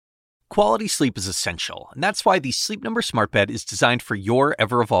Quality sleep is essential, and that's why the Sleep Number Smart Bed is designed for your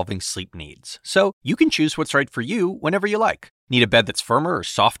ever-evolving sleep needs. So you can choose what's right for you whenever you like. Need a bed that's firmer or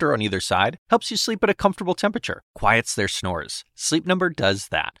softer on either side? Helps you sleep at a comfortable temperature, quiets their snores. Sleep Number does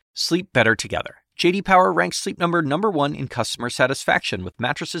that. Sleep better together. J.D. Power ranks Sleep Number #1 in customer satisfaction with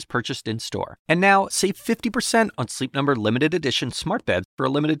mattresses purchased in-store. And now, save 50% on Sleep Number limited edition smart beds for a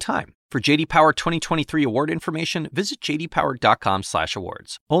limited time. For J.D. Power 2023 award information, visit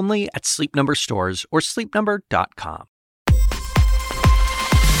jdpower.com/awards. Only at Sleep Number stores or sleepnumber.com.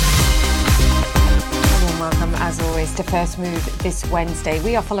 Welcome, as always, to First Move this Wednesday.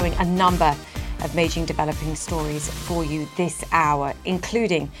 We are following a number of major developing stories for you this hour,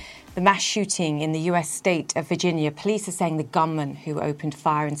 including the mass shooting in the US state of Virginia. Police are saying the gunman who opened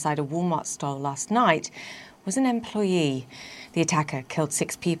fire inside a Walmart store last night was an employee. The attacker killed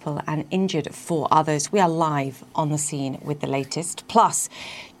 6 people and injured 4 others. We are live on the scene with the latest. Plus,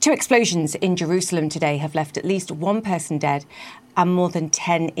 2 explosions in Jerusalem today have left at least 1 person dead and more than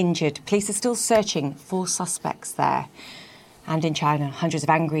 10 injured. Police are still searching for suspects there. And in China, hundreds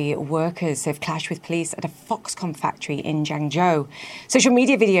of angry workers have clashed with police at a Foxconn factory in Zhangzhou. Social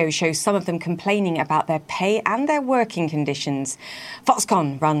media videos show some of them complaining about their pay and their working conditions.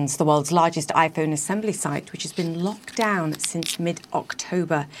 Foxconn runs the world's largest iPhone assembly site, which has been locked down since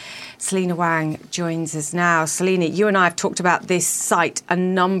mid-October. Selena Wang joins us now. Selena, you and I have talked about this site a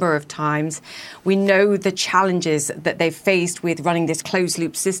number of times. We know the challenges that they've faced with running this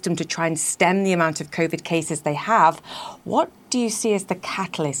closed-loop system to try and stem the amount of COVID cases they have. What do you see as the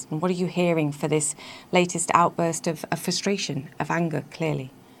catalyst, and what are you hearing for this latest outburst of frustration, of anger,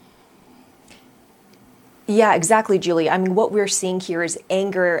 clearly? Yeah, exactly, Julie. I mean, what we're seeing here is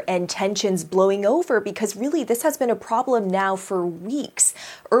anger and tensions blowing over because really this has been a problem now for weeks.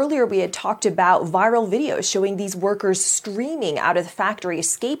 Earlier, we had talked about viral videos showing these workers streaming out of the factory,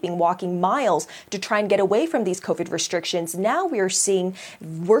 escaping, walking miles to try and get away from these COVID restrictions. Now we are seeing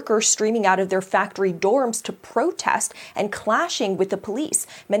workers streaming out of their factory dorms to protest and clashing with the police.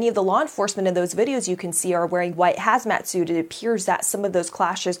 Many of the law enforcement in those videos you can see are wearing white hazmat suits. It appears that some of those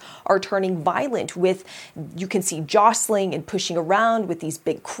clashes are turning violent with, you can see jostling and pushing around with these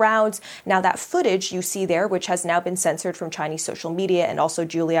big crowds. Now that footage you see there, which has now been censored from Chinese social media, and also,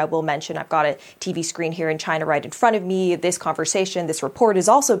 Julia, I will mention, I've got a TV screen here in China right in front of me. This conversation, this report is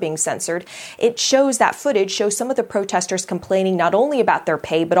also being censored. It shows, that footage shows some of the protesters complaining not only about their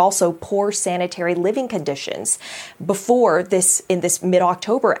pay, but also poor sanitary living conditions. Before this, in this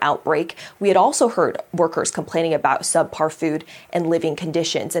mid-October outbreak, we had also heard workers complaining about subpar food and living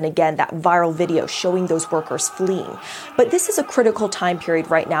conditions. And again, that viral video showing those workers fleeing. But this is a critical time period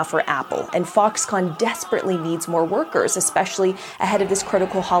right now for Apple, and Foxconn desperately needs more workers, especially ahead of this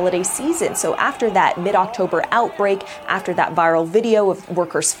critical holiday season. So after that mid-October outbreak, after that viral video of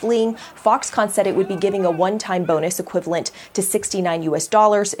workers fleeing, Foxconn said it would be giving a one-time bonus equivalent to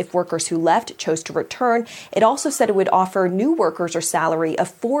 $69 if workers who left chose to return. It also said it would offer new workers a salary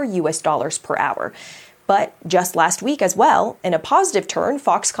of $4 per hour. But just last week as well, in a positive turn,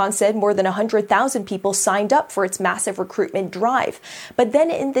 Foxconn said more than 100,000 people signed up for its massive recruitment drive. But then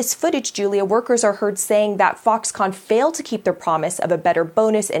in this footage, Julia, workers are heard saying that Foxconn failed to keep their promise of a better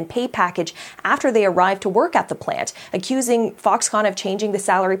bonus and pay package after they arrived to work at the plant, accusing Foxconn of changing the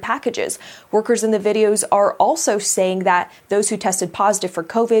salary packages. Workers in the videos are also saying that those who tested positive for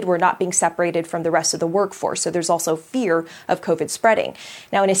COVID were not being separated from the rest of the workforce. So there's also fear of COVID spreading.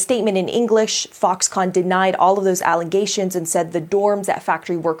 Now, in a statement in English, Foxconn denied all of those allegations and said the dorms that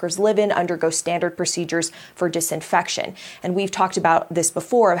factory workers live in undergo standard procedures for disinfection. And we've talked about this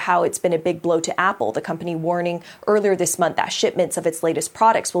before, of how it's been a big blow to Apple, the company warning earlier this month that shipments of its latest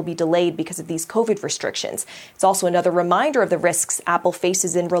products will be delayed because of these COVID restrictions. It's also another reminder of the risks Apple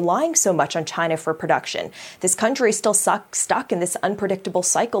faces in relying so much on China for production. This country is still stuck in this unpredictable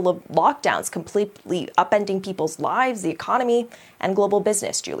cycle of lockdowns, completely upending people's lives, the economy, and global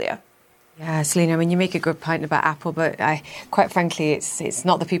business, Julia. Yeah, Selena, I mean, you make a good point about Apple, but quite frankly, it's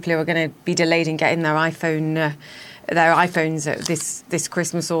not the people who are going to be delayed in getting their iPhones this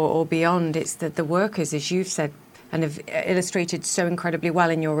Christmas or beyond. It's the workers, as you've said, and have illustrated so incredibly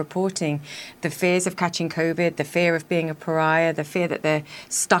well in your reporting, the fears of catching COVID, the fear of being a pariah, the fear that they're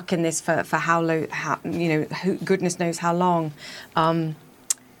stuck in this for goodness knows how long.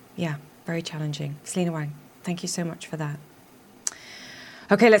 Yeah, very challenging. Selena Wang, thank you so much for that.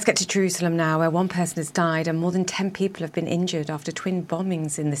 OK, let's get to Jerusalem now, where 1 person has died and more than 10 people have been injured after twin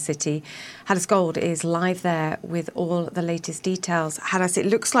bombings in the city. Hadas Gold is live there with all the latest details. Hadas, it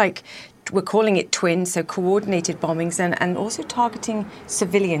looks like we're calling it twin, so coordinated bombings and also targeting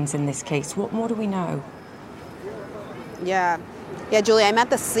civilians in this case. What more do we know? Yeah. Yeah, Julie, I'm at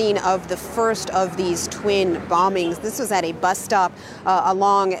the scene of the first of these twin bombings. This was at a bus stop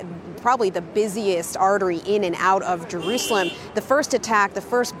along probably the busiest artery in and out of Jerusalem. The first attack, the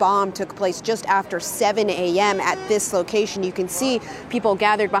first bomb took place just after 7 a.m. at this location. You can see people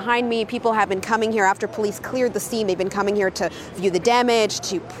gathered behind me. People have been coming here after police cleared the scene. They've been coming here to view the damage,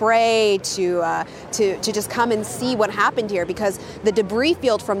 to pray, to just come and see what happened here, because the debris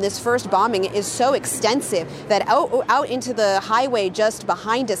field from this first bombing is so extensive that out into the highway just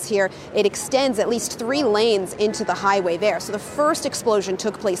behind us here, it extends at least 3 lanes into the highway there. So the first explosion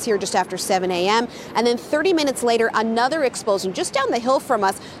took place here just after 7 a.m. And then 30 minutes later, another explosion just down the hill from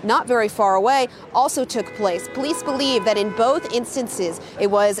us, not very far away, also took place. Police believe that in both instances, it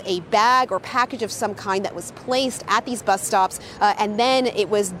was a bag or package of some kind that was placed at these bus stops, and then it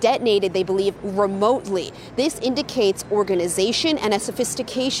was detonated, they believe, remotely. This indicates organization and a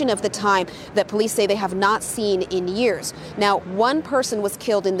sophistication of the time that police say they have not seen in years. Now, one person was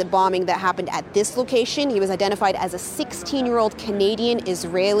killed in the bombing that happened at this location. He was identified as a 16-year-old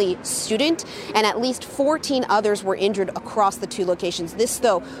Canadian-Israeli student, and at least 14 others were injured across the 2 locations. This,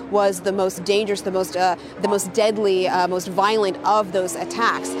 though, was the most dangerous, the most deadly, most violent of those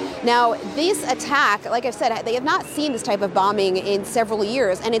attacks. Now, this attack, like I've said, they have not seen this type of bombing in several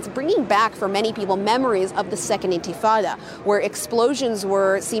years, and it's bringing back for many people memories of the Second Intifada, where explosions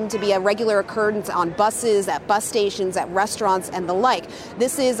seemed to be a regular occurrence on buses, at bus stations, at restaurants, and the like.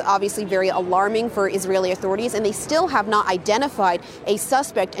 This is obviously very alarming for Israeli authorities, and they still have not identified a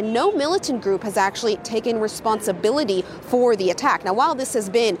suspect, and no militant group has actually taken responsibility for the attack. Now, while this has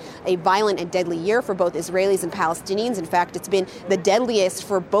been a violent and deadly year for both Israelis and Palestinians, in fact, it's been the deadliest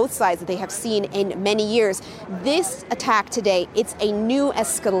for both sides that they have seen in many years, this attack today, it's a new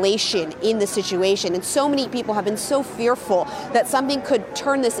escalation in the situation. And so many people have been so fearful that something could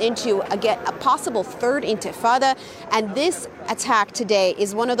turn this into a possible third intifada. And this attack today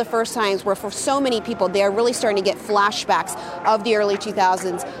is one of the first times where for so many people, they are really starting to get flashbacks of the early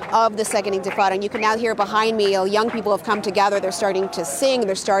 2000s, of the Second Intifada. And you can now hear behind me, young people have come together. They're starting to sing.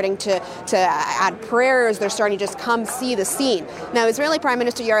 They're starting to add prayers. They're starting to just come see the scene. Now, Israeli Prime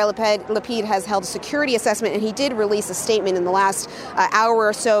Minister Yair Lapid has held a security assessment, and he did release a statement in the last hour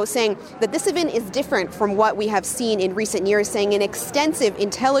or so saying that this event is different from what we have seen in recent years, saying an extensive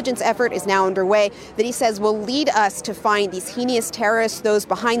intelligence effort is now underway that he says will lead us to find these heinous terrorists, those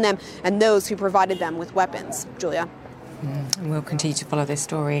behind them, and those who provided them with weapons. Julia. And we'll continue to follow this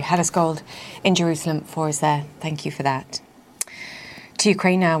story. Hadis Gold in Jerusalem for us there. Thank you for that. To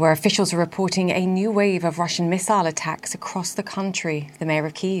Ukraine now, where officials are reporting a new wave of Russian missile attacks across the country. The mayor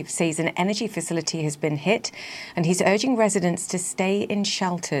of Kyiv says an energy facility has been hit, and he's urging residents to stay in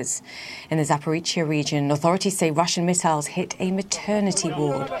shelters. In the Zaporizhzhia region, authorities say Russian missiles hit a maternity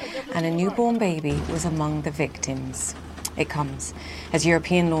ward, and a newborn baby was among the victims. It comes as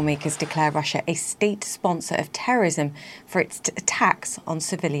European lawmakers declare Russia a state sponsor of terrorism for its attacks on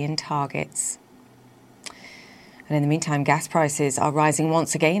civilian targets. And in the meantime, gas prices are rising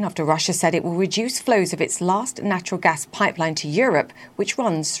once again after Russia said it will reduce flows of its last natural gas pipeline to Europe, which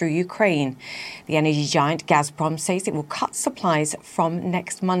runs through Ukraine. The energy giant Gazprom says it will cut supplies from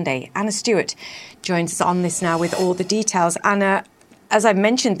next Monday. Anna Stewart joins us on this now with all the details. Anna, as I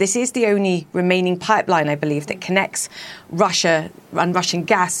mentioned, this is the only remaining pipeline, I believe, that connects Russia and Russian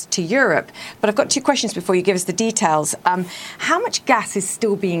gas to Europe. But I've got 2 questions before you give us the details. How much gas is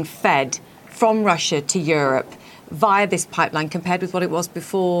still being fed from Russia to Europe via this pipeline compared with what it was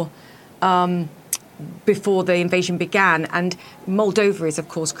before the invasion began? And Moldova is, of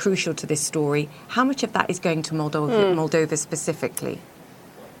course, crucial to this story. How much of that is going to Moldova specifically?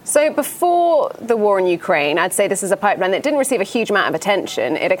 So before the war in Ukraine, I'd say this is a pipeline that didn't receive a huge amount of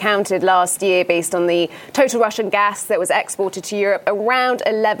attention. It accounted last year, based on the total Russian gas that was exported to Europe, around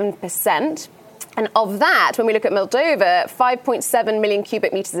 11%. And of that, when we look at Moldova, 5.7 million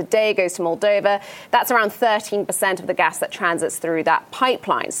cubic meters a day goes to Moldova. That's around 13% of the gas that transits through that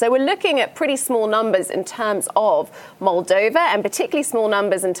pipeline. So we're looking at pretty small numbers in terms of Moldova, and particularly small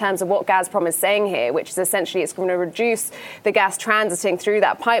numbers in terms of what Gazprom is saying here, which is essentially it's going to reduce the gas transiting through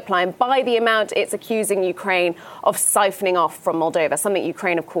that pipeline by the amount it's accusing Ukraine of siphoning off from Moldova, something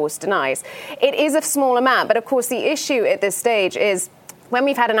Ukraine, of course, denies. It is a small amount, but of course the issue at this stage is when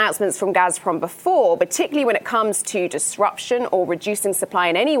we've had announcements from Gazprom before, particularly when it comes to disruption or reducing supply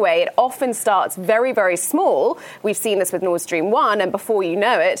in any way, it often starts very, very small. We've seen this with Nord Stream 1, and before you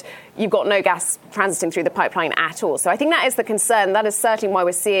know it, you've got no gas transiting through the pipeline at all. So I think that is the concern. That is certainly why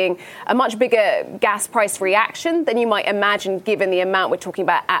we're seeing a much bigger gas price reaction than you might imagine, given the amount we're talking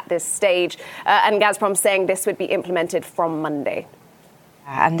about at this stage. And Gazprom saying this would be implemented from Monday.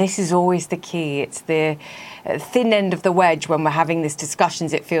 And this is always the key. It's the thin end of the wedge when we're having these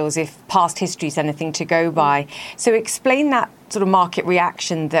discussions, it feels, if past history is anything to go by. So explain that sort of market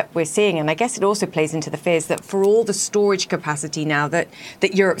reaction that we're seeing. And I guess it also plays into the fears that for all the storage capacity now that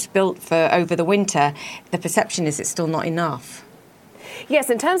Europe's built for over the winter, the perception is it's still not enough.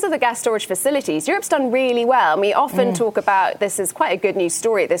 Yes, in terms of the gas storage facilities, Europe's done really well. And we often talk about this as quite a good news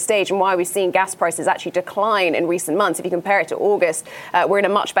story at this stage and why we've seen gas prices actually decline in recent months. If you compare it to August, we're in a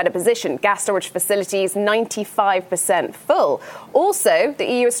much better position. Gas storage facilities, 95% full. Also, the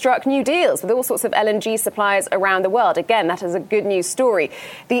EU has struck new deals with all sorts of LNG suppliers around the world. Again, that is a good news story.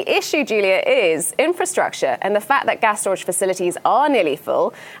 The issue, Julia, is infrastructure and the fact that gas storage facilities are nearly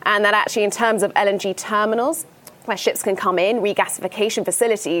full and that actually in terms of LNG terminals, where ships can come in, regasification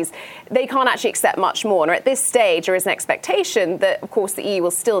facilities, they can't actually accept much more. And at this stage, there is an expectation that, of course, the EU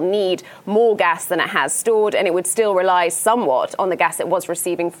will still need more gas than it has stored, and it would still rely somewhat on the gas it was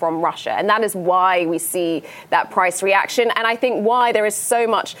receiving from Russia. And that is why we see that price reaction. And I think why there is so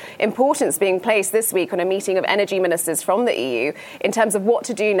much importance being placed this week on a meeting of energy ministers from the EU in terms of what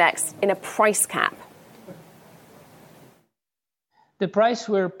to do next in a price cap. The price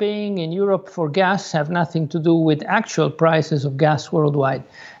we're paying in Europe for gas have nothing to do with actual prices of gas worldwide.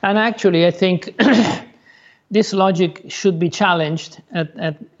 And actually, I think this logic should be challenged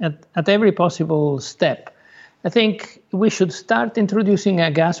at every possible step. I think we should start introducing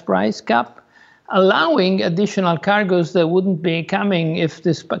a gas price cap, allowing additional cargoes that wouldn't be coming if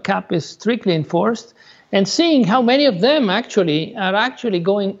this cap is strictly enforced, and seeing how many of them are actually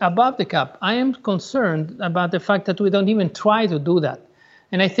going above the cap. I am concerned about the fact that we don't even try to do that.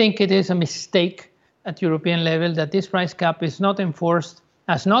 And I think it is a mistake at European level that this price cap is not enforced,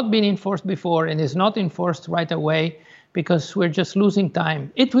 has not been enforced before, and is not enforced right away because we're just losing time.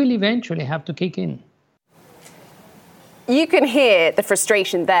 It will eventually have to kick in. You can hear the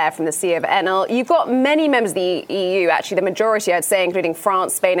frustration there from the CEO of Enel. You've got many members of the EU, actually the majority, I'd say, including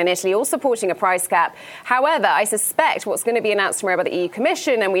France, Spain and Italy, all supporting a price cap. However, I suspect what's going to be announced tomorrow by the EU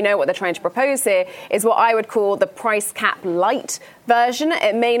Commission, and we know what they're trying to propose here, is what I would call the price cap light version.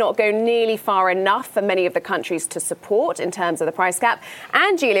 It may not go nearly far enough for many of the countries to support in terms of the price cap.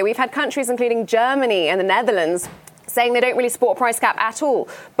 And, Julia, we've had countries including Germany and the Netherlands saying they don't really support a price cap at all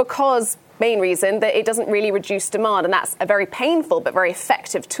because main reason that it doesn't really reduce demand, and that's a very painful but very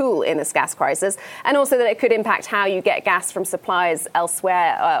effective tool in this gas crisis, and also that it could impact how you get gas from suppliers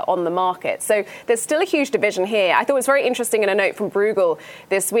elsewhere on the market. So there's still a huge division here. I thought it was very interesting in a note from Bruegel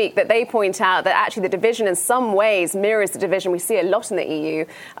this week that they point out that actually the division in some ways mirrors the division we see a lot in the EU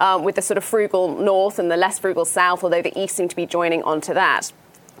with the sort of frugal north and the less frugal south, although the east seem to be joining onto that.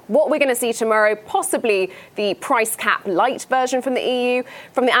 What we're going to see tomorrow, possibly the price cap light version from the EU.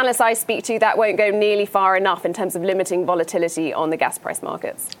 From the analysts I speak to, that won't go nearly far enough in terms of limiting volatility on the gas price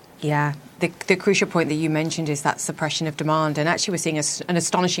markets. Yeah, the crucial point that you mentioned is that suppression of demand. And actually we're seeing an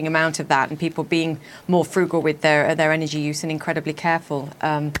astonishing amount of that and people being more frugal with their energy use and incredibly careful.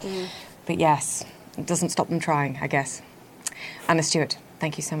 But yes, it doesn't stop them trying, I guess. Anna Stewart,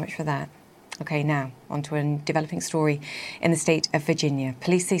 thank you so much for that. OK, now on to a developing story in the state of Virginia.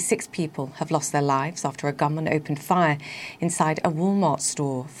 Police say 6 people have lost their lives after a gunman opened fire inside a Walmart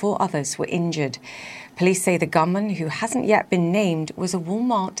store. 4 others were injured. Police say the gunman, who hasn't yet been named, was a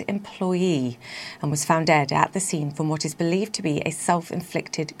Walmart employee and was found dead at the scene from what is believed to be a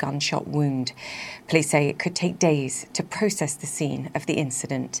self-inflicted gunshot wound. Police say it could take days to process the scene of the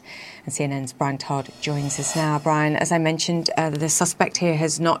incident. And CNN's Brian Todd joins us now. Brian, as I mentioned, the suspect here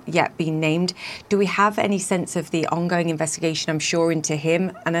has not yet been named. Do we have any sense of the ongoing investigation, I'm sure, into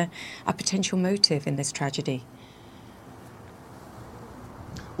him and a potential motive in this tragedy?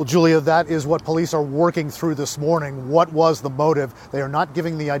 Well, Julia, that is what police are working through this morning. What was the motive? They are not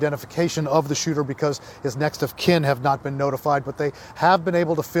giving the identification of the shooter because his next of kin have not been notified, but they have been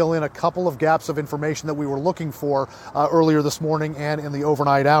able to fill in a couple of gaps of information that we were looking for earlier this morning and in the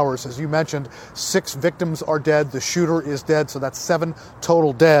overnight hours. As you mentioned, 6 victims are dead. The shooter is dead, so that's 7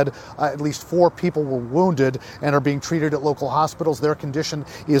 total dead. At least 4 people were wounded and are being treated at local hospitals. Their condition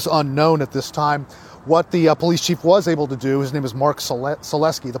is unknown at this time. What the police chief was able to do, his name is Mark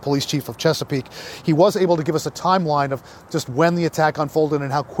Selesky, the police chief of Chesapeake, he was able to give us a timeline of just when the attack unfolded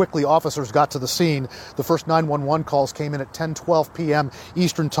and how quickly officers got to the scene. The first 911 calls came in at 10:12 p.m.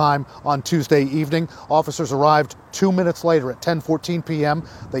 Eastern time on Tuesday evening. Officers arrived 2 minutes later at 10:14 p.m.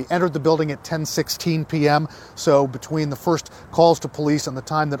 They entered the building at 10:16 p.m. So between the first calls to police and the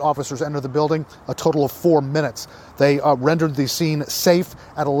time that officers entered the building, a total of 4 minutes. They rendered the scene safe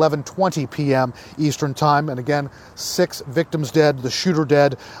at 11:20 p.m. Eastern time. And again, 6 victims dead, the shooter dead.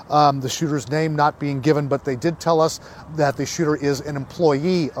 said, the shooter's name not being given, but they did tell us that the shooter is an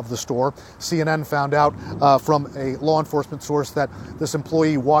employee of the store. CNN found out from a law enforcement source that this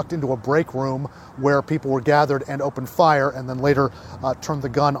employee walked into a break room where people were gathered and opened fire, and then later turned the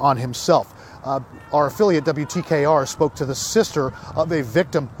gun on himself. Our affiliate WTKR spoke to the sister of a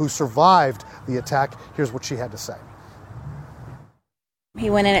victim who survived the attack. Here's what she had to say. He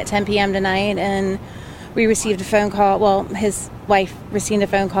went in at 10 p.m. tonight, and we received a phone call. Well, his wife received a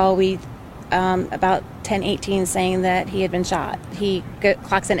phone call about 10:18 saying that he had been shot. He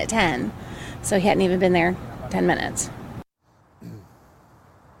clocks in at 10, so he hadn't even been there 10 minutes.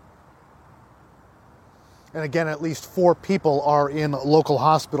 And again, at least 4 people are in local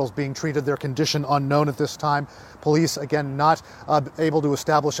hospitals being treated. Their condition unknown at this time. Police, again, not able to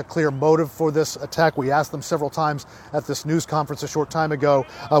establish a clear motive for this attack. We asked them several times at this news conference a short time ago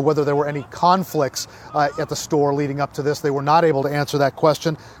whether there were any conflicts at the store leading up to this. They were not able to answer that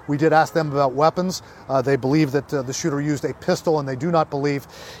question. We did ask them about weapons. They believe that the shooter used a pistol, and they do not believe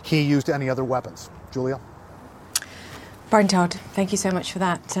he used any other weapons. Julia? Brian Todd, thank you so much for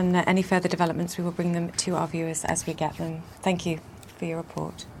that. And any further developments, we will bring them to our viewers as we get them. Thank you for your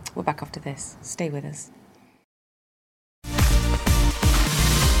report. We're back after this. Stay with us.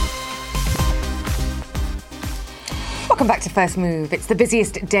 Welcome back to First Move. It's the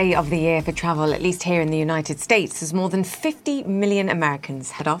busiest day of the year for travel, at least here in the United States, as more than 50 million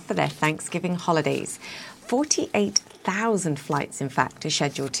Americans head off for their Thanksgiving holidays. 48,000 flights, in fact, are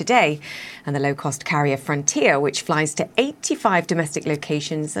scheduled today. And the low-cost carrier Frontier, which flies to 85 domestic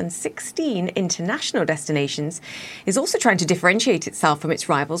locations and 16 international destinations, is also trying to differentiate itself from its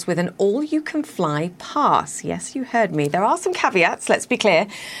rivals with an all-you-can-fly pass. Yes, you heard me. There are some caveats, let's be clear.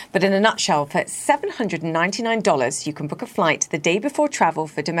 But in a nutshell, for $799, you can book a flight the day before travel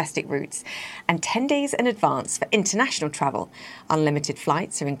for domestic routes and 10 days in advance for international travel. Unlimited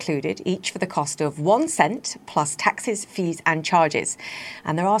flights are included, each for the cost of 1 cent plus taxes, fees and charges.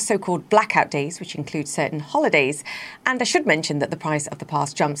 And there are so-called blackout days, which include certain holidays. And I should mention that the price of the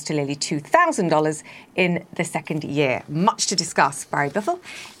pass jumps to nearly $2,000 in the second year. Much to discuss. Barry Biffle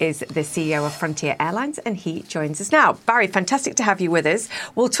is the CEO of Frontier Airlines, and he joins us now. Barry, fantastic to have you with us.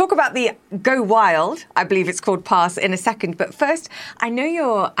 We'll talk about the Go Wild, I believe it's called, pass in a second. But first, I know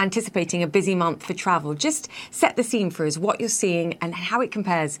you're anticipating a busy month for travel. Just set the scene for us, what you're seeing and how it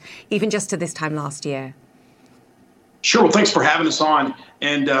compares even just to this time last year. Sure. Well, thanks for having us on.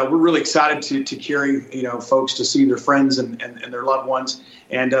 And we're really excited to carry, folks to see their friends and their loved ones.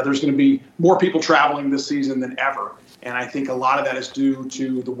 And there's going to be more people traveling this season than ever. And I think a lot of that is due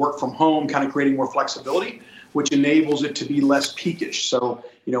to the work from home kind of creating more flexibility, which enables it to be less peakish. So,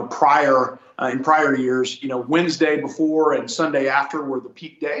 in prior years, Wednesday before and Sunday after were the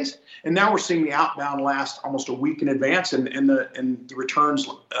peak days. And now we're seeing the outbound last almost a week in advance and the returns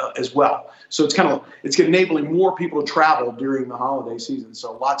as well. So it's enabling more people to travel during the holiday season.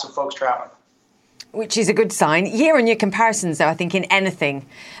 So lots of folks traveling. Which is a good sign. Year-on-year comparisons, though, I think in anything,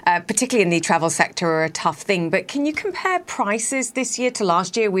 particularly in the travel sector, are a tough thing. But can you compare prices this year to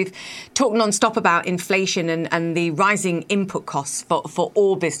last year? We've talked non-stop about inflation and the rising input costs for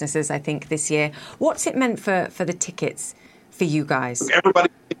all businesses, I think, this year. What's it meant for the tickets for you guys?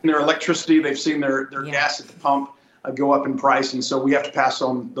 Everybody's seen their electricity. They've seen their gas at the pump go up in price. And so we have to pass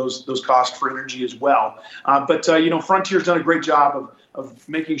on those costs for energy as well. But Frontier's done a great job of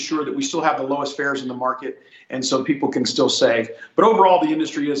making sure that we still have the lowest fares in the market, and so people can still save. But overall, the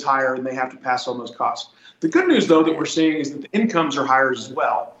industry is higher, and they have to pass on those costs. The good news, though, that we're seeing is that the incomes are higher as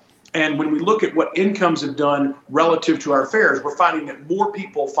well. And when we look at what incomes have done relative to our fares, we're finding that more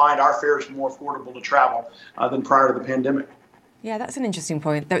people find our fares more affordable to travel than prior to the pandemic. Yeah, that's an interesting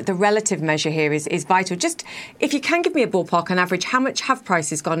point. The relative measure here is vital. Just if you can give me a ballpark on average, how much have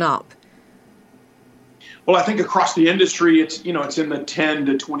prices gone up? Well, I think across the industry, it's in the 10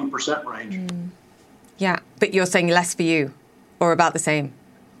 to 20% range. Yeah, but you're saying less for you, or about the same?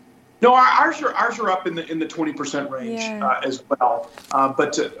 No, ours are up in the 20% range as well.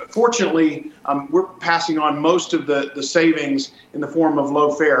 But fortunately, we're passing on most of the savings in the form of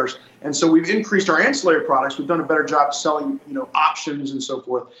low fares, and so we've increased our ancillary products. We've done a better job selling, options and so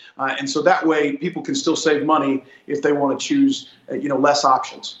forth, and so that way people can still save money if they want to choose, less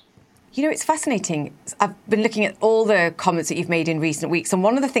options. It's fascinating. I've been looking at all the comments that you've made in recent weeks, and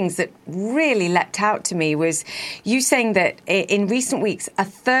one of the things that really leapt out to me was you saying that in recent weeks, a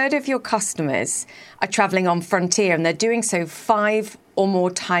third of your customers are travelling on Frontier, and they're doing so 5 or more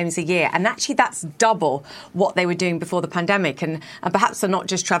times a year. And actually, that's double what they were doing before the pandemic. And perhaps they're not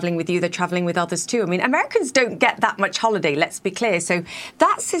just travelling with you, they're travelling with others too. I mean, Americans don't get that much holiday, let's be clear. So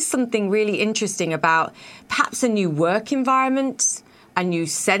that says something really interesting about perhaps a new work environment a new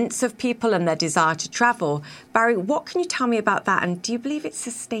sense of people and their desire to travel. Barry, what can you tell me about that? And do you believe it's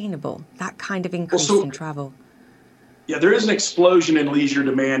sustainable, that kind of increase in travel? Yeah, there is an explosion in leisure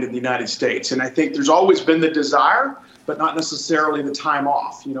demand in the United States. And I think there's always been the desire, but not necessarily the time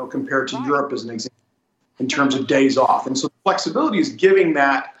off, compared to Europe as an example, in terms of days off. And so flexibility is giving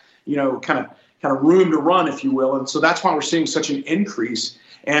that, kind of room to run, if you will. And so that's why we're seeing such an increase.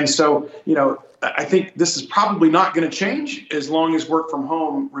 And so, I think this is probably not going to change as long as work from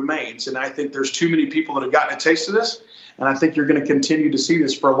home remains. And I think there's too many people that have gotten a taste of this. And I think you're going to continue to see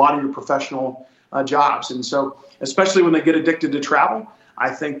this for a lot of your professional jobs. And so, especially when they get addicted to travel, I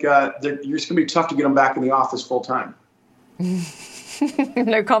think it's going to be tough to get them back in the office full time.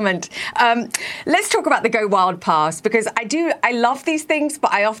 No comment. Let's talk about the Go Wild Pass, because I love these things,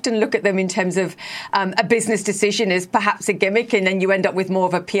 but I often look at them in terms of a business decision as perhaps a gimmick, and then you end up with more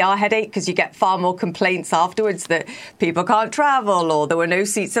of a PR headache because you get far more complaints afterwards that people can't travel or there were no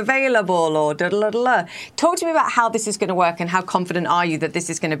seats available or da-da-da-da-da. Talk to me about how this is going to work and how confident are you that this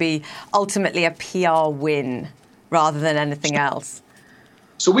is going to be ultimately a PR win rather than anything else?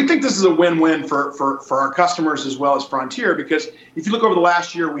 So we think this is a win-win for our customers as well as Frontier, because if you look over the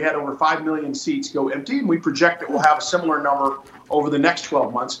last year, we had over 5 million seats go empty, and we project that we'll have a similar number over the next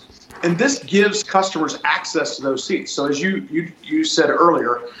 12 months. And this gives customers access to those seats. So as you said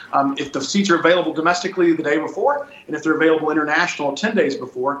earlier, if the seats are available domestically the day before, and if they're available international 10 days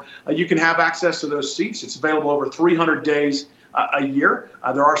before, you can have access to those seats. It's available over 300 days a year.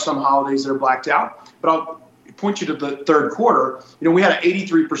 There are some holidays that are blacked out, but I'll point you to the third quarter. We had an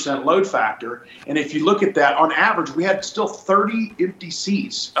 83% load factor. And if you look at that, on average, we had still 30 empty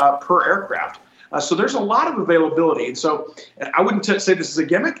seats per aircraft. So there's a lot of availability. And so I wouldn't say this is a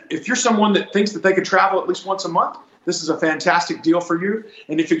gimmick. If you're someone that thinks that they could travel at least once a month, this is a fantastic deal for you.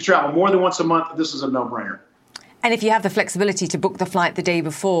 And if you travel more than once a month, this is a no-brainer. And if you have the flexibility to book the flight the day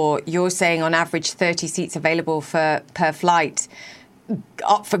before, you're saying on average 30 seats available per flight,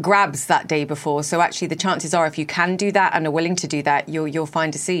 up for grabs that day before. So actually the chances are, if you can do that and are willing to do that, you'll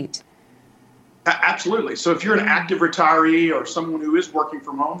find a seat. Absolutely. So if you're an active retiree or someone who is working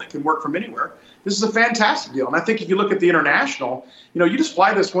from home that can work from anywhere, this is a fantastic deal. And I think if you look at the international, you just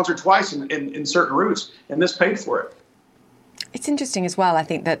fly this once or twice in certain routes, and this paid for it. It's interesting as well, I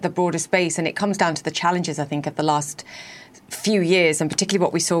think, that the broader space, and it comes down to the challenges, I think, of the last few years, and particularly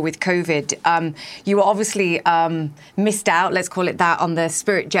what we saw with COVID. You were obviously missed out, let's call it that, on the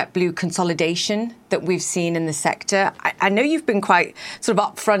Spirit JetBlue consolidation that we've seen in the sector. I know you've been quite sort of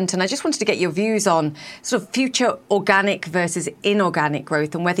upfront, and I just wanted to get your views on sort of future organic versus inorganic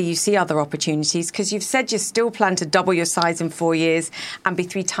growth and whether you see other opportunities, because you've said you still plan to double your size in 4 years and be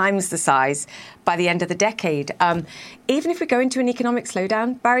 3 times the size by the end of the decade. Even if we go into an economic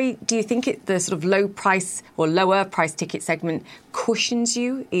slowdown, Barry, do you think the sort of low price or lower price ticket segment cushions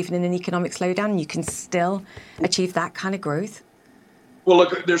you even in an economic slowdown and you can still achieve that kind of growth? Well,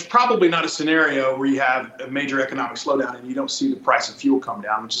 look, there's probably not a scenario where you have a major economic slowdown and you don't see the price of fuel come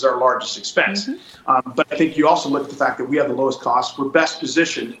down, which is our largest expense. Mm-hmm. But I think you also look at the fact that we have the lowest costs. We're best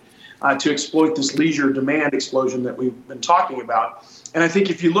positioned to exploit this leisure demand explosion that we've been talking about. And I think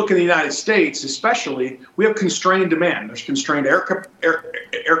if you look in the United States, especially, we have constrained demand. There's constrained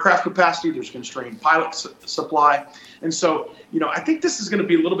aircraft capacity. There's constrained pilot supply. And so, I think this is going to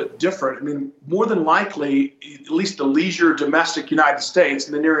be a little bit different. I mean, more than likely, at least the leisure domestic United States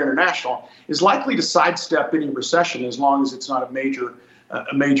and the near international is likely to sidestep any recession as long as it's not a major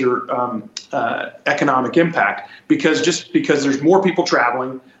economic impact, because there's more people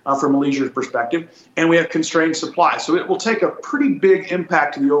traveling from a leisure perspective, and we have constrained supply. So it will take a pretty big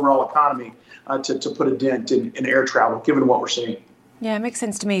impact to the overall economy to put a dent in air travel, given what we're seeing. Yeah, it makes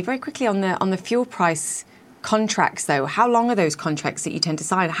sense to me. Very quickly on the fuel price contracts, though, how long are those contracts that you tend to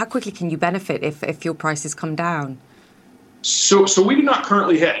sign? How quickly can you benefit if fuel prices come down? So we do not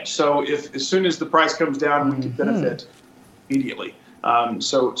currently hedge. So if as soon as the price comes down, we can benefit immediately.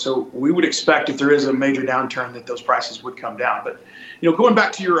 So we would expect if there is a major downturn that those prices would come down. But, going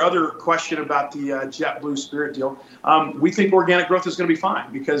back to your other question about the JetBlue Spirit deal, we think organic growth is going to be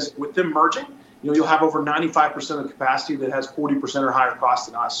fine because with them merging, you'll have over 95% of the capacity that has 40% or higher cost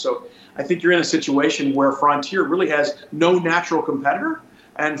than us. So I think you're in a situation where Frontier really has no natural competitor.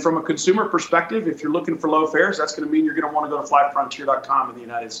 And from a consumer perspective, if you're looking for low fares, that's going to mean you're going to want to go to flyfrontier.com in the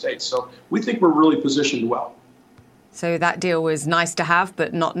United States. So we think we're really positioned well. So that deal was nice to have,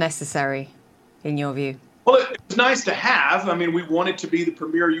 but not necessary, in your view? Well, it was nice to have. I mean, we wanted to be the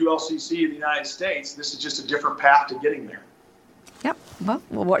premier ULCC in the United States. This is just a different path to getting there. Yep. Well,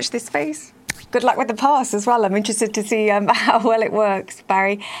 we'll watch this space. Good luck with the pass as well. I'm interested to see how well it works.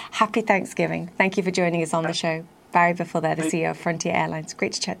 Barry, happy Thanksgiving. Thank you for joining us on the show. Barry Biffle there, the CEO of Frontier Airlines.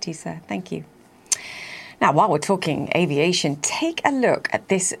 Great to chat to you, sir. Thank you. Now, while we're talking aviation, take a look at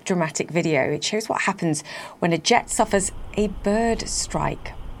this dramatic video. It shows what happens when a jet suffers a bird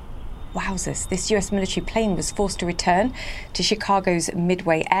strike. Wowzers, this US military plane was forced to return to Chicago's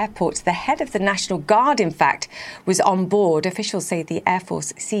Midway Airport. The head of the National Guard, in fact, was on board. Officials say the Air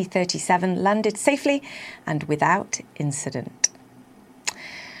Force C-37 landed safely and without incident.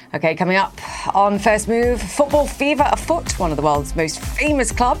 OK, coming up on First Move, football fever afoot. One of the world's most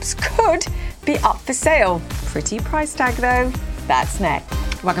famous clubs could be up for sale. Pretty price tag, though. That's next.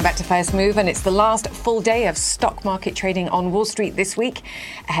 Welcome back to First Move, and it's the last full day of stock market trading on Wall Street this week,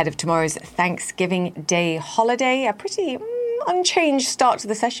 ahead of tomorrow's Thanksgiving Day holiday. A pretty unchanged start to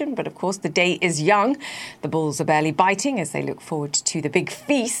the session, but of course the day is young. The bulls are barely biting as they look forward to the big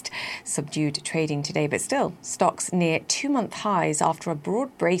feast. Subdued trading today, but still stocks near 2-month highs after a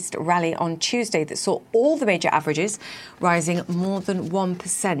broad-based rally on Tuesday that saw all the major averages rising more than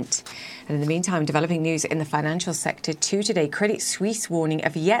 1%. And in the meantime, developing news in the financial sector too today. Credit Suisse warning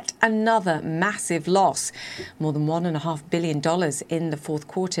of yet another massive loss. More than $1.5 billion in the fourth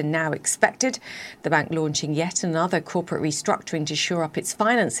quarter now expected. The bank launching yet another corporate restructuring to shore up its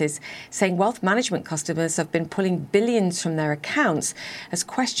finances, saying wealth management customers have been pulling billions from their accounts as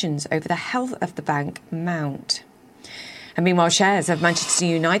questions over the health of the bank mount. And meanwhile, shares of Manchester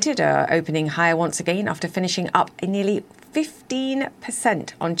United are opening higher once again after finishing up a nearly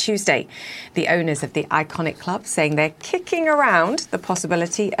 15% on Tuesday. The owners of the iconic club saying they're kicking around the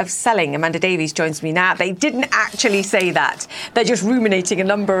possibility of selling. Amanda Davies joins me now. They didn't actually say that. They're just ruminating a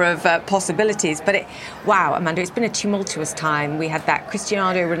number of possibilities. But wow, Amanda, it's been a tumultuous time. We had that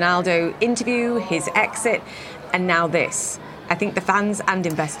Cristiano Ronaldo interview, his exit, and now this. I think the fans and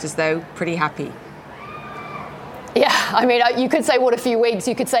investors, though, pretty happy. Yeah, I mean, you could say what a few weeks,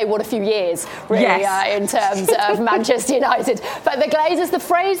 you could say what a few years, really, yes. In terms of Manchester United. But the Glazers, the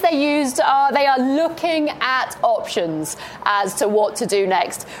phrase they used, they are looking at options as to what to do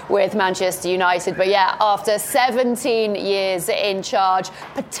next with Manchester United. But yeah, after 17 years in charge,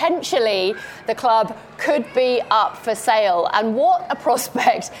 potentially the club could be up for sale. And what a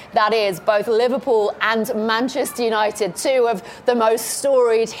prospect that is. Both Liverpool and Manchester United, two of the most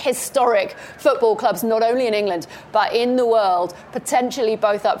storied, historic football clubs, not only in England, but in the world, potentially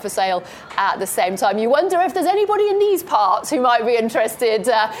both up for sale at the same time. You wonder if there's anybody in these parts who might be interested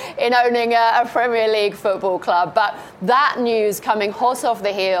in owning a Premier League football club. But that news coming hot off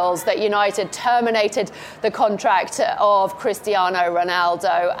the heels that United terminated the contract of Cristiano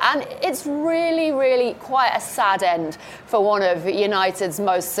Ronaldo. And it's really, really quite a sad end for one of United's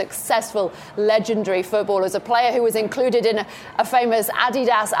most successful, legendary footballers, a player who was included in a famous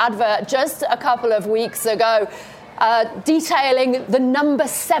Adidas advert just a couple of weeks ago, detailing the number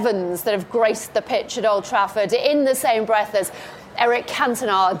 7s that have graced the pitch at Old Trafford in the same breath as Eric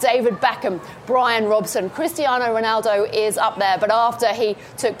Cantona, David Beckham, Brian Robson. Cristiano Ronaldo is up there, but after he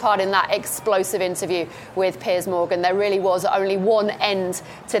took part in that explosive interview with Piers Morgan, there really was only one end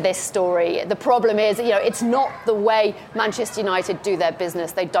to this story. The problem is, it's not the way Manchester United do their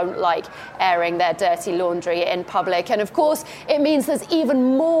business. They don't like airing their dirty laundry in public. And of course, it means there's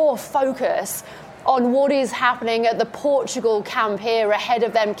even more focus on what is happening at the Portugal camp here ahead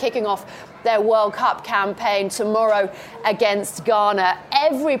of them kicking off their World Cup campaign tomorrow against Ghana.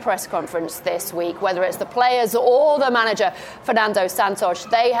 Every press conference this week, whether it's the players or the manager, Fernando Santos,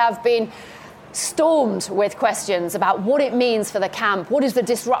 they have been stormed with questions about what it means for the camp. What is the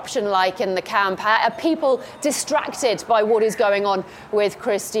disruption like in the camp? Are people distracted by what is going on with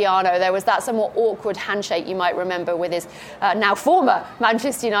Cristiano? There was that somewhat awkward handshake, you might remember, with his now former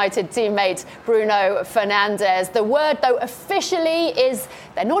Manchester United teammate Bruno Fernandes. The word, though, officially is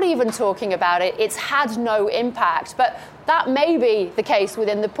they're not even talking about it. It's had no impact. But that may be the case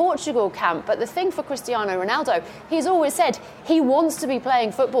within the Portugal camp. But the thing for Cristiano Ronaldo, he's always said he wants to be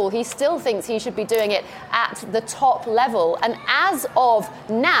playing football. He still thinks he should be doing it at the top level. And as of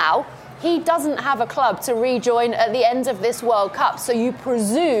now, he doesn't have a club to rejoin at the end of this World Cup. So you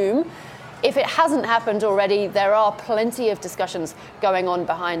presume, if it hasn't happened already, there are plenty of discussions going on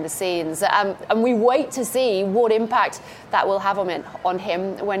behind the scenes. And we wait to see what impact that will have on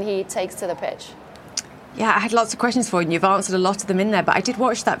him when he takes to the pitch. Yeah, I had lots of questions for you, and you've answered a lot of them in there. But I did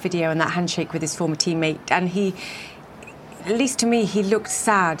watch that video and that handshake with his former teammate, and he, at least to me, he looked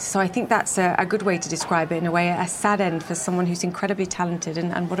sad. So I think that's a good way to describe it, in a way, a sad end for someone who's incredibly talented,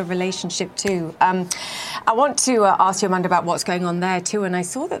 and what a relationship too. I want to ask you, Amanda, about what's going on there too. And I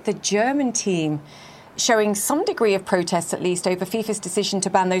saw that the German team showing some degree of protest, at least, over FIFA's decision to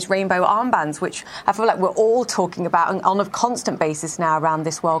ban those rainbow armbands, which I feel like we're all talking about on a constant basis now around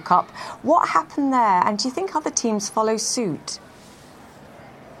this World Cup. What happened there? And do you think other teams follow suit?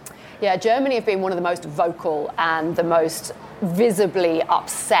 Yeah, Germany have been one of the most vocal and the most visibly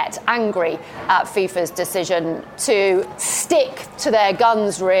upset, angry at FIFA's decision to stick to their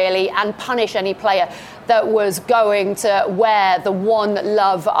guns, really, and punish any player that was going to wear the One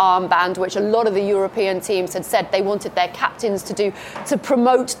Love armband, which a lot of the European teams had said they wanted their captains to do to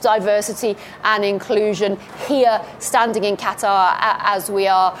promote diversity and inclusion. Here, standing in Qatar, as we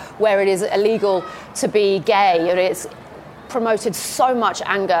are, where it is illegal to be gay, and it's promoted so much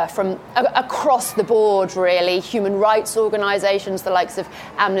anger from across the board, really. Human rights organisations, the likes of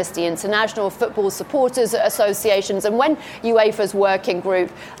Amnesty International, football supporters associations, and when UEFA's working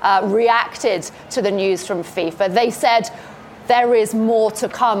group reacted to the news from FIFA, they said there is more to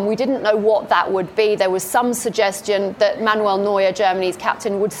come. We didn't know what that would be. There was some suggestion that Manuel Neuer, Germany's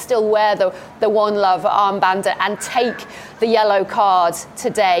captain, would still wear the One Love armband and take the yellow card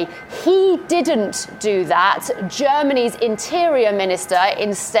today. He didn't do that. Germany's interior minister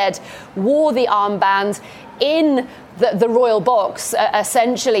instead wore the armband in the royal box,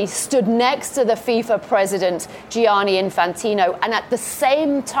 essentially stood next to the FIFA president, Gianni Infantino. And at the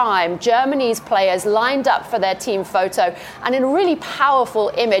same time, Germany's players lined up for their team photo and in a really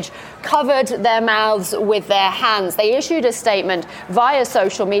powerful image covered their mouths with their hands. They issued a statement via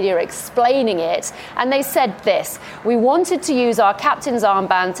social media explaining it. And they said this: "We wanted to use our captain's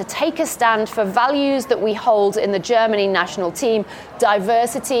armband to take a stand for values that we hold in the Germany national team,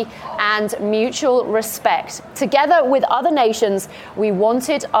 diversity and mutual respect. Together with other nations, we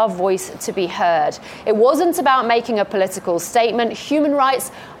wanted our voice to be heard. It wasn't about making a political statement. Human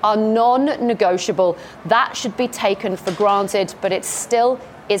rights are non-negotiable. That should be taken for granted, but it still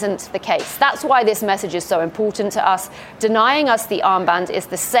isn't the case." That's why this message is so important to us. Denying us the armband is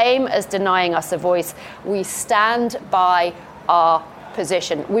the same as denying us a voice. We stand by our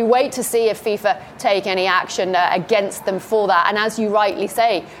position. We wait to see if FIFA take any action against them for that. And as you rightly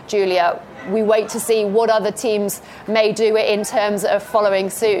say, Julia, we wait to see what other teams may do in terms of following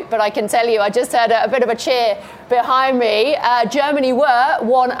suit. But I can tell you, I just heard a bit of a cheer behind me. Germany were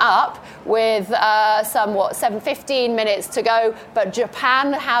 1-up with 15 minutes to go, but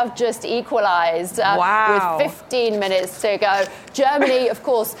Japan have just equalised with 15 minutes to go. Germany, of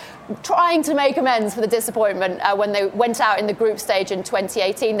course, trying to make amends for the disappointment when they went out in the group stage in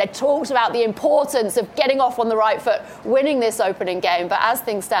 2018. They talked about the importance of getting off on the right foot, winning this opening game, but as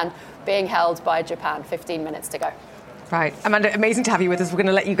things stand, being held by Japan. 15 minutes to go. Right. Amanda, amazing to have you with us. We're going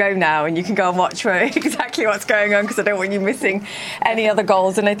to let you go now and you can go and watch for exactly what's going on, because I don't want you missing any other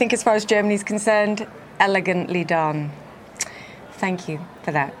goals. And I think as far as Germany's concerned, elegantly done. Thank you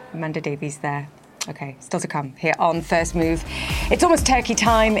for that. Amanda Davies there. OK, still to come here on First Move. It's almost turkey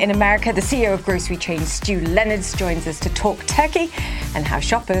time in America. The CEO of grocery chain Stu Leonard's joins us to talk turkey and how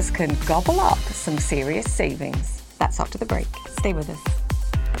shoppers can gobble up some serious savings. That's after the break. Stay with us.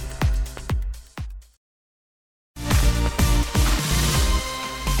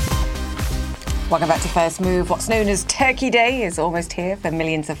 Welcome back to First Move. What's known as Turkey Day is almost here for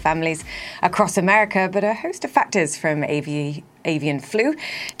millions of families across America, but a host of factors from avian flu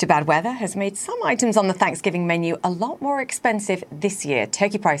to bad weather has made some items on the Thanksgiving menu a lot more expensive this year.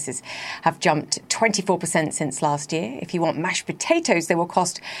 Turkey prices have jumped 24% since last year. If you want mashed potatoes, they will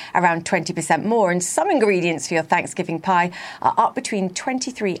cost around 20% more. And some ingredients for your Thanksgiving pie are up between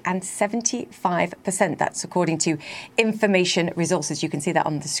 23 and 75%. That's according to Information Resources. You can see that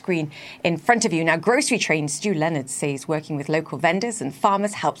on the screen in front of you. Now, grocery chain Stu Leonard says working with local vendors and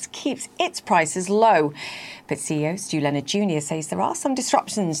farmers helps keep its prices low. But CEO Stu Leonard Jr. says there are some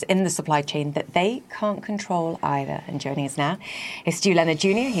disruptions in the supply chain that they can't control either. And joining us now is Stu Leonard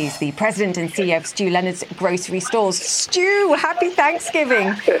Jr. He's the president and CEO of Stu Leonard's Grocery Stores. Stu, happy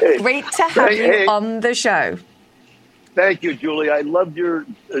Thanksgiving. Great to have you on the show. Thank you, Julie. I loved your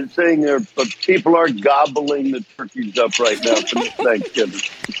saying there, but people are gobbling the turkeys up right now for this Thanksgiving.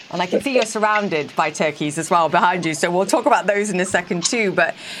 And I can see you're surrounded by turkeys as well behind you, so we'll talk about those in a second too.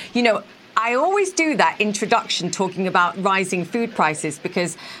 But, you know, I always do that introduction talking about rising food prices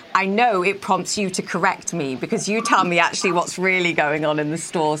because I know it prompts you to correct me because you tell me actually what's really going on in the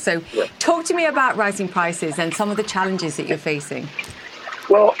store. So talk to me about rising prices and some of the challenges that you're facing.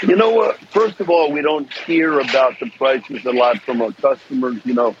 Well, you know what? First of all, we don't hear about the prices a lot from our customers.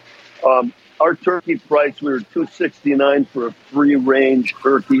 You know, our turkey price, we were $2.69 for a free-range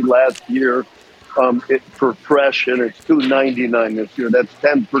turkey last year for fresh, and it's $2.99 this year. That's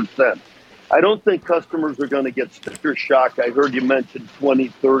 10%. I don't think customers are going to get sticker shock. I heard you mention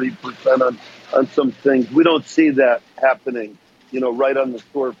 20-30% on some things. We don't see that happening, right on the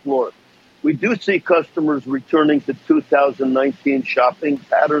store floor. We do see customers returning to 2019 shopping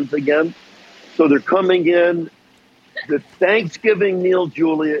patterns again. So they're coming in. The Thanksgiving meal,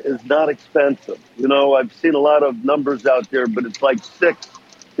 Julia, is not expensive. I've seen a lot of numbers out there, but it's like $6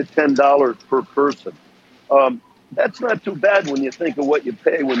 to $10 per person. That's not too bad when you think of what you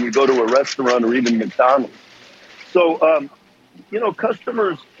pay when you go to a restaurant or even McDonald's. So,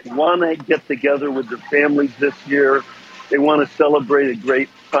 customers want to get together with their families this year. They want to celebrate a great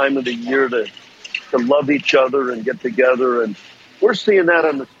time of the year to love each other and get together. And we're seeing that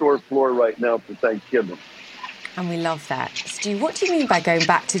on the store floor right now for Thanksgiving. And we love that. Stu, what do you mean by going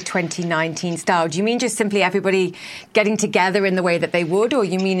back to 2019 style? Do you mean just simply everybody getting together in the way that they would, or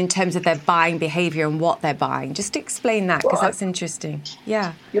you mean in terms of their buying behaviour and what they're buying? Just explain that, because that's interesting.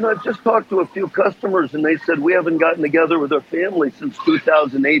 Yeah. I've just talked to a few customers, and they said we haven't gotten together with our family since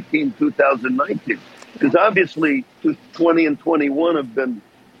 2018, 2019. Because obviously 20 and 21 have been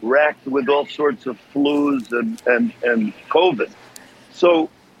racked with all sorts of flus and COVID. So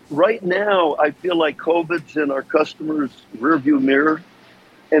right now, I feel like COVID's in our customers' rearview mirror,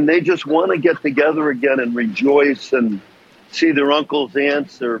 and they just want to get together again and rejoice and see their uncles,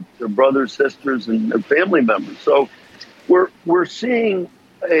 aunts, their brothers, sisters, and their family members. So we're seeing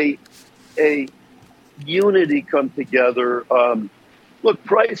a unity come together. Look,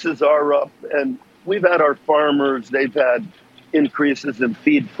 prices are up, and we've had our farmers. They've had increases in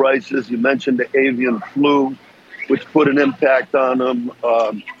feed prices. You mentioned the avian flu, which put an impact on them.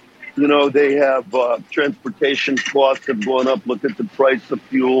 They have transportation costs have gone up. Look at the price of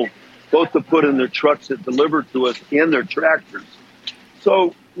fuel, both to put in their trucks that deliver to us and their tractors.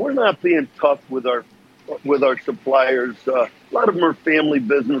 So we're not being tough with our suppliers. A lot of them are family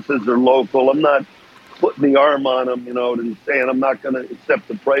businesses or local. I'm not putting the arm on them, and saying I'm not going to accept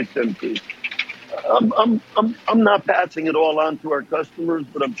the price increase. I'm not passing it all on to our customers,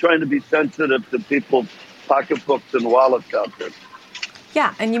 but I'm trying to be sensitive to people's pocketbooks and wallets out there.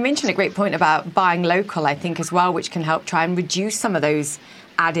 Yeah, and you mentioned a great point about buying local, I think, as well, which can help try and reduce some of those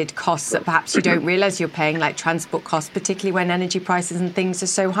added costs that perhaps you don't realise you're paying, like transport costs, particularly when energy prices and things are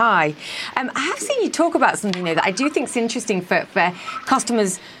so high. I have seen you talk about something, though, that I do think is interesting for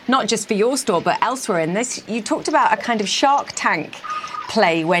customers, not just for your store, but elsewhere in this. You talked about a kind of Shark Tank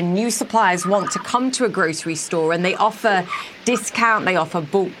play when new suppliers want to come to a grocery store and they offer discount, they offer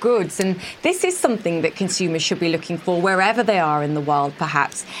bulk goods. And this is something that consumers should be looking for wherever they are in the world,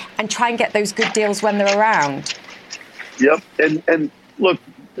 perhaps, and try and get those good deals when they're around. Yep. And look,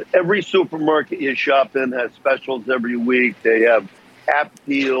 every supermarket you shop in has specials every week. They have app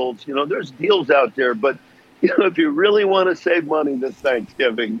deals. There's deals out there. But, if you really want to save money this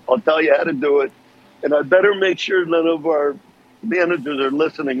Thanksgiving, I'll tell you how to do it. And I better make sure none of our managers are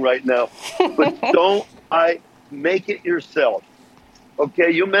listening right now, but make it yourself.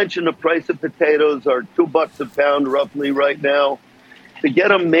 Okay, you mentioned the price of potatoes are $2 a pound roughly right now. To get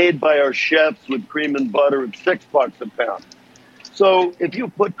them made by our chefs with cream and butter, it's $6 a pound. So if you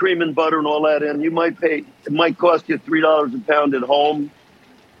put cream and butter and all that in, it might cost you $3 a pound at home.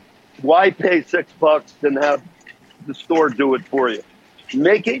 Why pay $6 and have the store do it for you?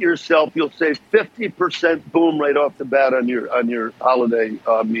 Make it yourself. You'll save 50% boom right off the bat on your holiday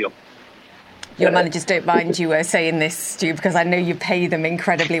meal. Your managers don't mind you saying this, Stu, because I know you pay them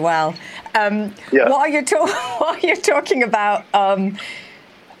incredibly well. While you're talking about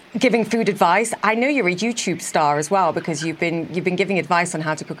giving food advice, I know you're a YouTube star as well, because you've been giving advice on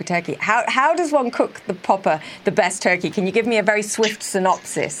how to cook a turkey. How does one cook the best turkey? Can you give me a very swift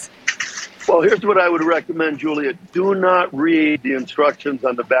synopsis? Well, here's what I would recommend, Julia. Do not read the instructions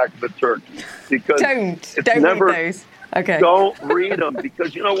on the back of a turkey. Because don't read those. Okay. Don't read them,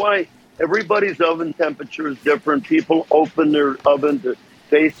 because you know why? Everybody's oven temperature is different. People open their oven to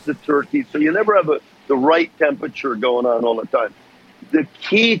face the turkey, so you never have the right temperature going on all the time. The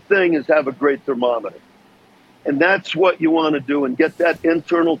key thing is have a great thermometer. And that's what you want to do, and get that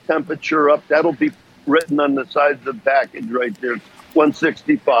internal temperature up. That'll be written on the sides of the package right there,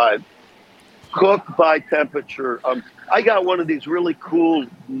 165. Cook by temperature. I got one of these really cool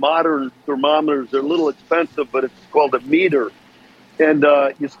modern thermometers. They're a little expensive, but it's called a meter. And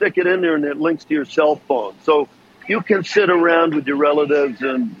you stick it in there and it links to your cell phone. So you can sit around with your relatives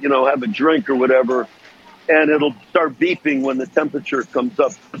and, have a drink or whatever, and it'll start beeping when the temperature comes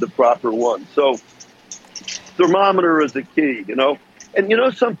up to the proper one. So thermometer is the key,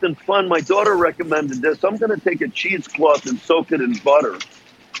 And something fun? My daughter recommended this. I'm going to take a cheesecloth and soak it in butter.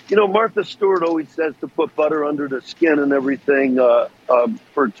 Martha Stewart always says to put butter under the skin and everything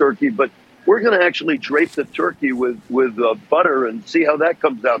for turkey, but we're going to actually drape the turkey with butter and see how that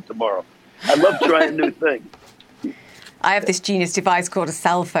comes out tomorrow. I love trying new things. I have this genius device called a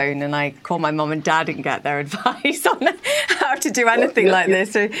cell phone, and I call my mum and dad and get their advice on how to do anything like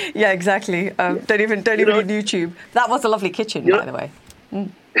this. So, yeah, exactly. Don't even need YouTube. That was a lovely kitchen, by the way.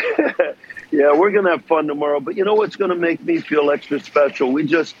 Yeah, we're going to have fun tomorrow. But you know what's going to make me feel extra special? We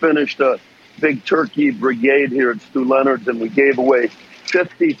just finished a big turkey brigade here at Stu Leonard's, and we gave away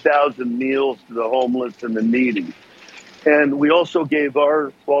 50,000 meals to the homeless and the needy. And we also gave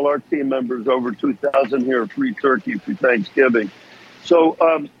all our team members over 2,000 here a free turkey for Thanksgiving. So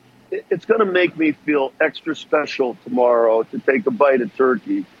it's going to make me feel extra special tomorrow to take a bite of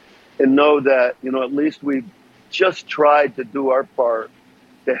turkey and know that, at least we've just tried to do our part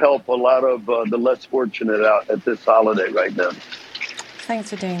to help a lot of the less fortunate out at this holiday right now.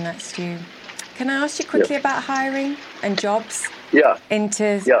 Thanks for doing that, Stu. Can I ask you quickly about hiring and jobs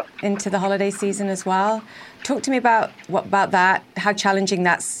into the holiday season as well? Talk to me about that, how challenging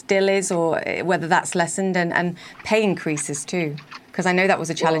that still is, or whether that's lessened, and pay increases too, because I know that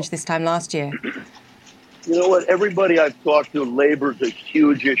was a challenge this time last year. You know what? Everybody I've talked to, labor is a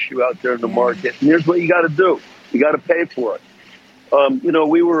huge issue out there in the market. And here's what you got to do. You got to pay for it.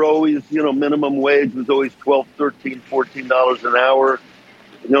 We were always, minimum wage was always $12, $13, $14 an hour.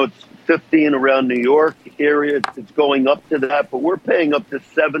 It's 15 around New York area. It's going up to that, but we're paying up to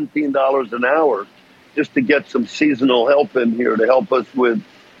 $17 an hour just to get some seasonal help in here to help us with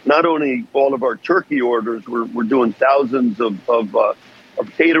not only all of our turkey orders. We're doing thousands of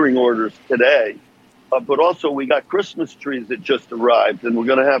catering orders today, but also we got Christmas trees that just arrived, and we're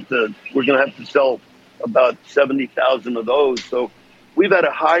gonna have to sell about 70,000 of those. So we've had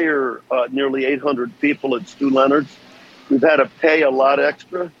to hire nearly 800 people at Stu Leonard's. We've had to pay a lot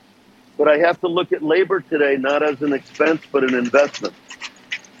extra, but I have to look at labor today not as an expense but an investment.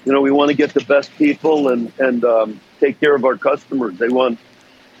 We want to get the best people and take care of our customers. They want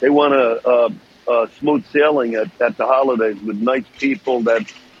a smooth sailing at the holidays with nice people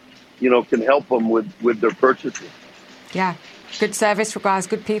that can help them with their purchases. Yeah, good service requires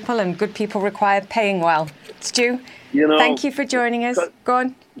good people, and good people require paying well. Stu, thank you for joining us. Go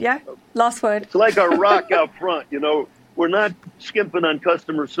on. Yeah, last word. It's like our rock out front. We're not skimping on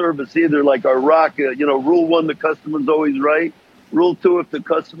customer service either. Like our rock, rule 1, the customer's always right. Rule 2, if the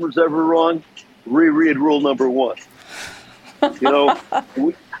customer's ever wrong, reread rule number 1.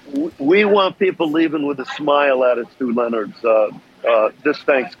 We want people leaving with a smile at Stu Leonard's this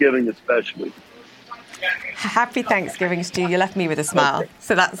Thanksgiving especially. Happy Thanksgiving, Stu. You left me with a smile. Okay.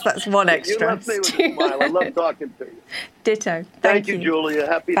 So that's one extra. You left me with a smile. I love talking to you. Ditto. Thank you, Julia.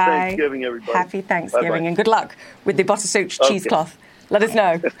 Happy Thanksgiving, everybody. Happy Thanksgiving. Bye-bye. And good luck with the butter-soaked cheesecloth. Let us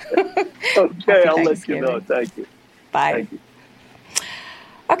know. Okay, I'll let you know. Thank you. Bye. Thank you.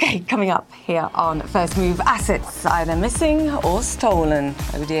 Okay, coming up here on First Move, assets either missing or stolen.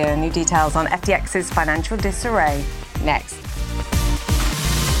 Oh dear, new details on FTX's financial disarray. Next.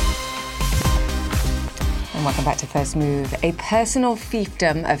 And welcome back to First Move. A personal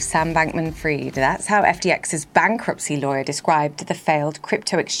fiefdom of Sam Bankman-Fried. That's how FTX's bankruptcy lawyer described the failed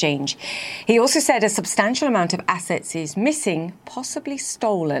crypto exchange. He also said a substantial amount of assets is missing, possibly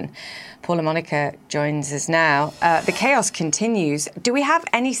stolen. Paula Monica joins us now. The chaos continues. Do we have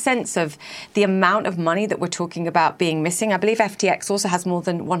any sense of the amount of money that we're talking about being missing? I believe FTX also has more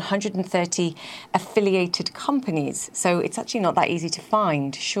than 130 affiliated companies. So it's actually not that easy to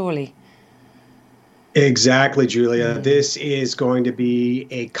find, surely. Exactly, Julia. This is going to be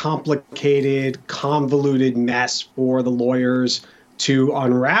a complicated, convoluted mess for the lawyers to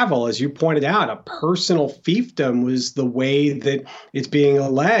unravel. As you pointed out, a personal fiefdom was the way that it's being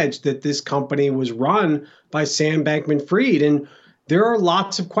alleged that this company was run by Sam Bankman-Fried. And there are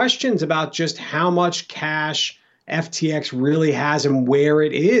lots of questions about just how much cash FTX really has and where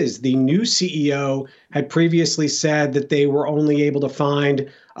it is. The new CEO had previously said that they were only able to find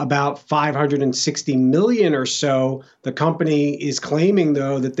about 560 million or so. The company is claiming,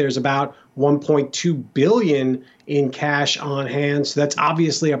 though, that there's about 1.2 billion in cash on hand. So that's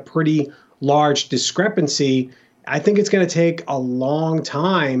obviously a pretty large discrepancy. I think it's going to take a long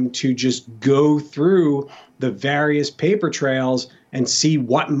time to just go through the various paper trails and see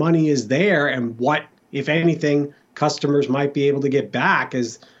what money is there and what, if anything, customers might be able to get back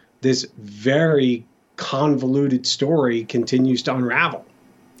as this very convoluted story continues to unravel.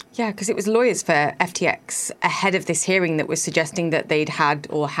 Yeah, because it was lawyers for FTX ahead of this hearing that was suggesting that they'd had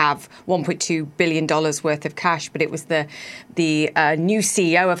or have $1.2 billion worth of cash. But it was the new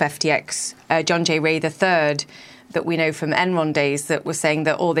CEO of FTX, John J. Ray III, that we know from Enron days that were saying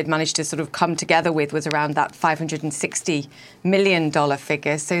that all they'd managed to sort of come together with was around that $560 million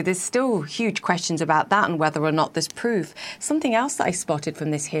figure. So there's still huge questions about that and whether or not there's proof. Something else that I spotted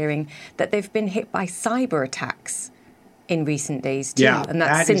from this hearing, that they've been hit by cyber attacks in recent days too. Yeah, and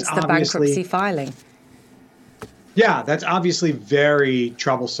that's since the bankruptcy filing. Yeah, that's obviously very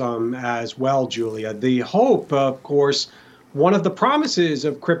troublesome as well, Julia. The hope, of course, one of the promises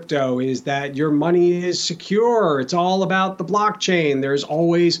of crypto is that your money is secure. It's all about the blockchain. There's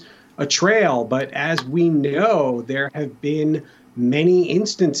always a trail. But as we know, there have been many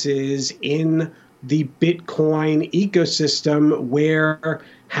instances in the Bitcoin ecosystem where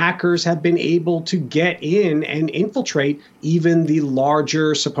hackers have been able to get in and infiltrate even the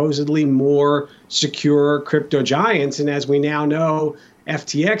larger, supposedly more secure crypto giants. And as we now know,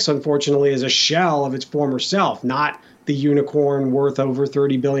 FTX, unfortunately, is a shell of its former self, not the unicorn worth over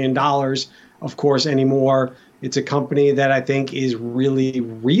 $30 billion, of course, anymore. It's a company that I think is really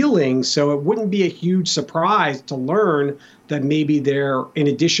reeling. So it wouldn't be a huge surprise to learn that maybe they're, in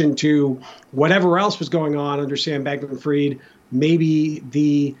addition to whatever else was going on under Sam Bankman-Fried, maybe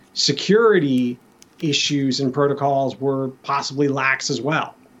the security issues and protocols were possibly lax as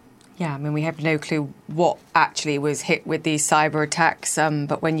well. Yeah, I mean, we have no clue what actually was hit with these cyber attacks.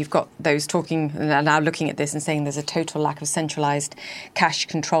 But when you've got those talking and now looking at this and saying there's a total lack of centralised cash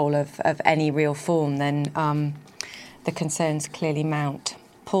control of any real form, then the concerns clearly mount.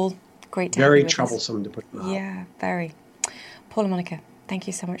 Paul, great to have you with us. Very troublesome to put them out. Yeah, very. Paul and Monica, thank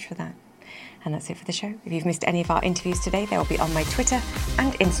you so much for that. And that's it for the show. If you've missed any of our interviews today, they will be on my Twitter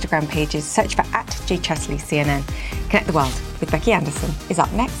and Instagram pages. Search for @JChatterleyCNN. Connect the World with Becky Anderson is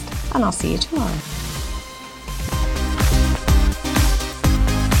up next, and I'll see you tomorrow.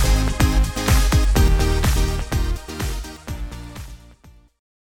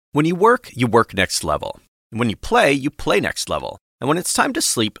 When you work next level. And when you play next level. And when it's time to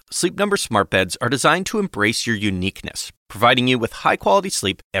sleep, Sleep Number smart beds are designed to embrace your uniqueness, providing you with high-quality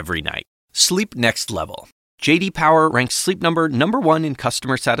sleep every night. Sleep next level. J.D. Power ranks Sleep Number #1 in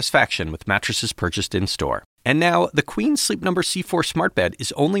customer satisfaction with mattresses purchased in-store. And now, the Queen Sleep Number C4 smart bed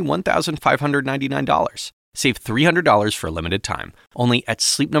is only $1,599. Save $300 for a limited time, only at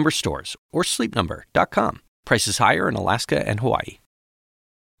Sleep Number stores or sleepnumber.com. Prices higher in Alaska and Hawaii.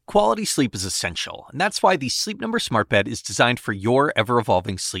 Quality sleep is essential, and that's why the Sleep Number smart bed is designed for your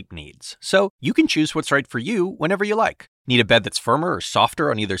ever-evolving sleep needs. So you can choose what's right for you whenever you like. Need a bed that's firmer or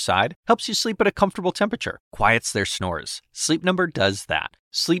softer on either side? Helps you sleep at a comfortable temperature. Quiets their snores. Sleep Number does that.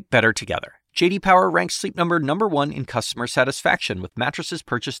 Sleep better together. J.D. Power ranks Sleep Number #1 in customer satisfaction with mattresses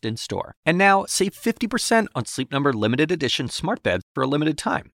purchased in-store. And now, save 50% on Sleep Number limited edition smart beds for a limited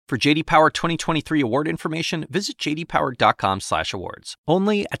time. For J.D. Power 2023 award information, visit jdpower.com/awards.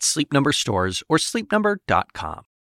 Only at Sleep Number stores or sleepnumber.com.